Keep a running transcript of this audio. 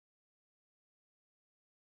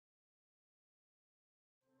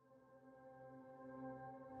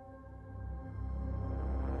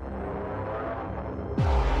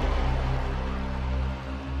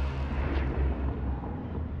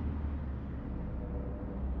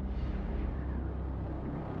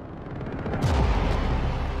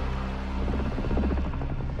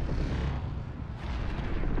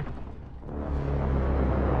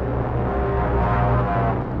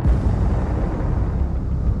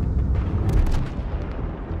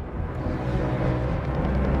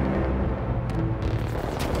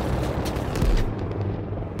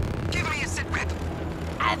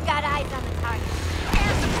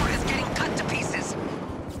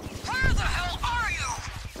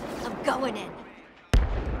going in.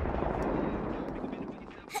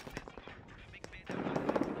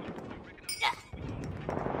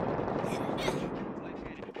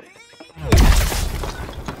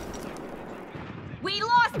 We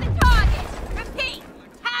lost the target! Repeat!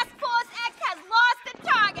 Task Force X has lost the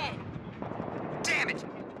target! Damn it!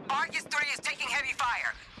 Argus 3 is taking heavy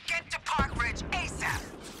fire. Get to Park Ridge ASAP.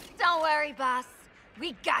 Don't worry, boss.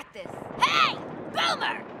 We got this. Hey!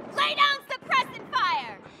 Boomer! Lay down suppressant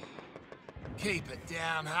fire! Keep it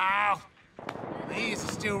down, Hal. The ears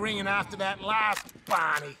are still ringing after that last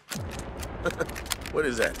Barney. What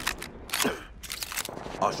is that?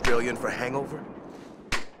 Australian for hangover?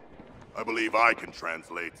 I believe I can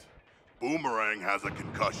translate. Boomerang has a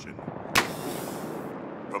concussion.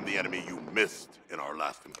 From the enemy you missed in our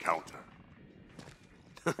last encounter.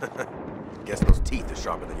 Guess those teeth are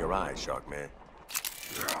sharper than your eyes, Shark Man.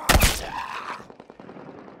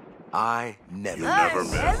 I never... You never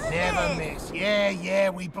miss. Never miss. Yeah,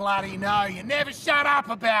 we bloody know. You never shut up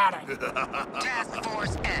about it. Task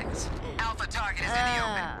Force X. Alpha target is in the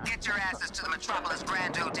open. Get your asses to the Metropolis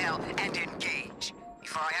Grand Hotel and engage.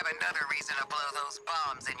 Before I have another reason to blow those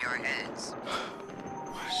bombs in your heads.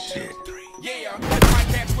 Shit. Yeah, my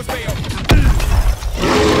catch was failed.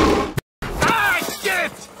 Ah,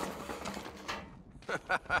 shit!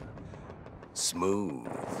 Smooth.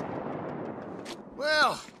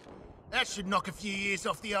 Well, that should knock a few years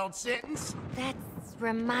off the old sentence. That's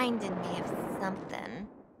reminding me of something.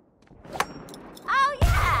 Oh,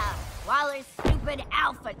 yeah! Waller's stupid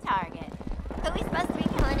alpha target. Who are we supposed to be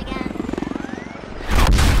killing again?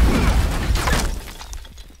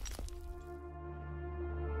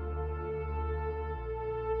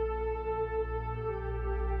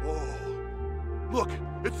 Whoa. Look,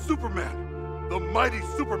 it's Superman. The mighty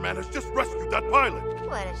Superman has just rescued that pilot.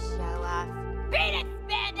 What a show-off. Beat it,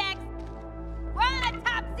 Spandex! We're on a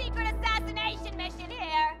top-secret assassination mission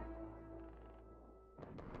here!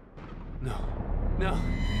 No. No.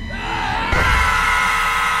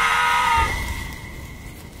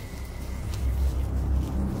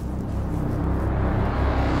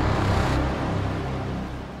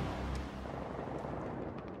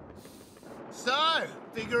 So,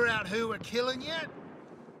 figure out who we're killing yet?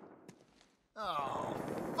 Oh,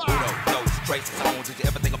 Put fuck! up those traces on. Did you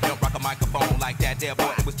ever think of rock a microphone like that there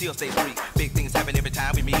boy? And we still stay free. Big things happen every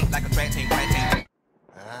time we meet, like a track team, right team.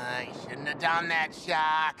 You shouldn't have done that,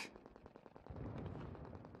 Shark.